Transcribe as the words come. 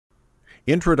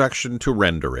Introduction to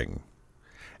Rendering.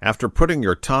 After putting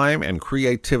your time and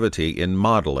creativity in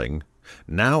modeling,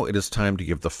 now it is time to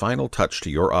give the final touch to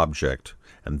your object,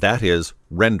 and that is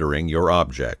rendering your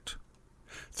object.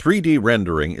 3D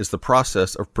rendering is the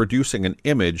process of producing an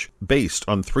image based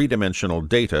on three-dimensional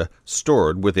data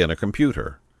stored within a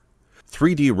computer.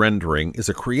 3D rendering is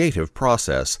a creative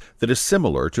process that is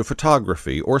similar to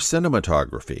photography or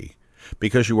cinematography,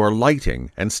 because you are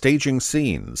lighting and staging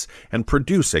scenes and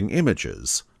producing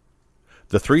images.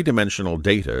 The three-dimensional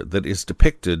data that is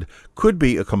depicted could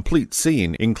be a complete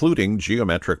scene including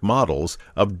geometric models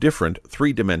of different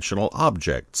three-dimensional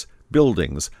objects,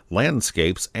 buildings,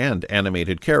 landscapes, and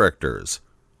animated characters.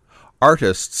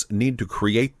 Artists need to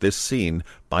create this scene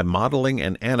by modeling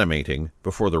and animating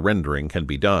before the rendering can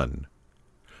be done.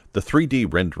 The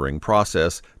 3D rendering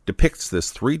process depicts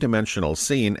this three-dimensional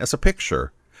scene as a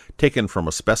picture, taken from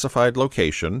a specified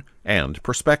location and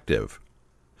perspective.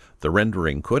 The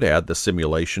rendering could add the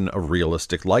simulation of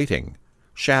realistic lighting,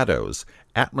 shadows,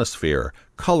 atmosphere,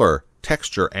 color,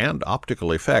 texture, and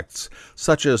optical effects,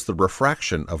 such as the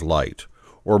refraction of light,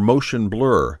 or motion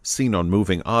blur seen on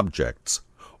moving objects,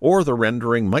 or the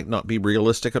rendering might not be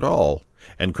realistic at all,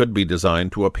 and could be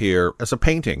designed to appear as a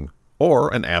painting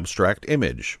or an abstract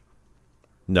image.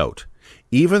 Note,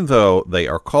 even though they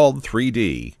are called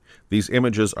 3D, these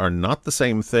images are not the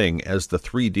same thing as the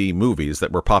 3D movies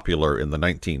that were popular in the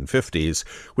 1950s,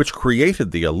 which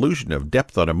created the illusion of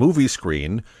depth on a movie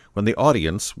screen when the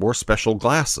audience wore special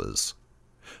glasses.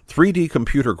 3D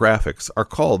computer graphics are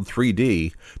called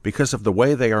 3D because of the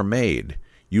way they are made,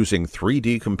 using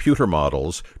 3D computer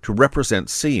models to represent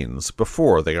scenes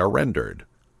before they are rendered.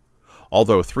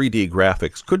 Although 3D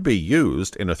graphics could be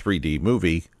used in a 3D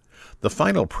movie, the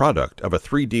final product of a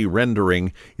 3D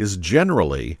rendering is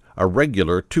generally a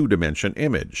regular two-dimension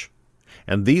image,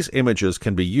 and these images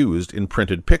can be used in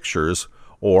printed pictures,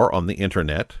 or on the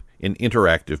internet, in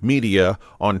interactive media,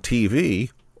 on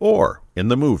TV, or in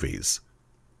the movies.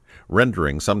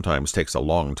 Rendering sometimes takes a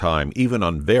long time, even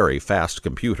on very fast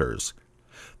computers.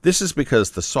 This is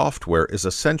because the software is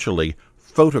essentially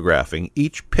photographing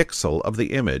each pixel of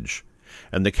the image,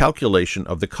 and the calculation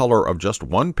of the color of just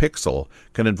one pixel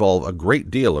can involve a great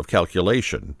deal of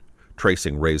calculation,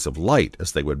 tracing rays of light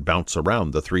as they would bounce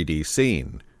around the 3D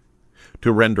scene.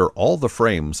 To render all the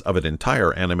frames of an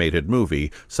entire animated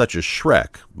movie, such as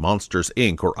Shrek, Monsters,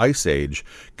 Inc., or Ice Age,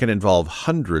 can involve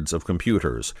hundreds of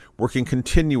computers, working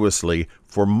continuously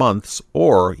for months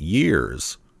or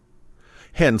years.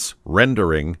 Hence,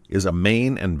 rendering is a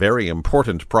main and very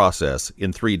important process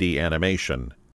in 3D animation.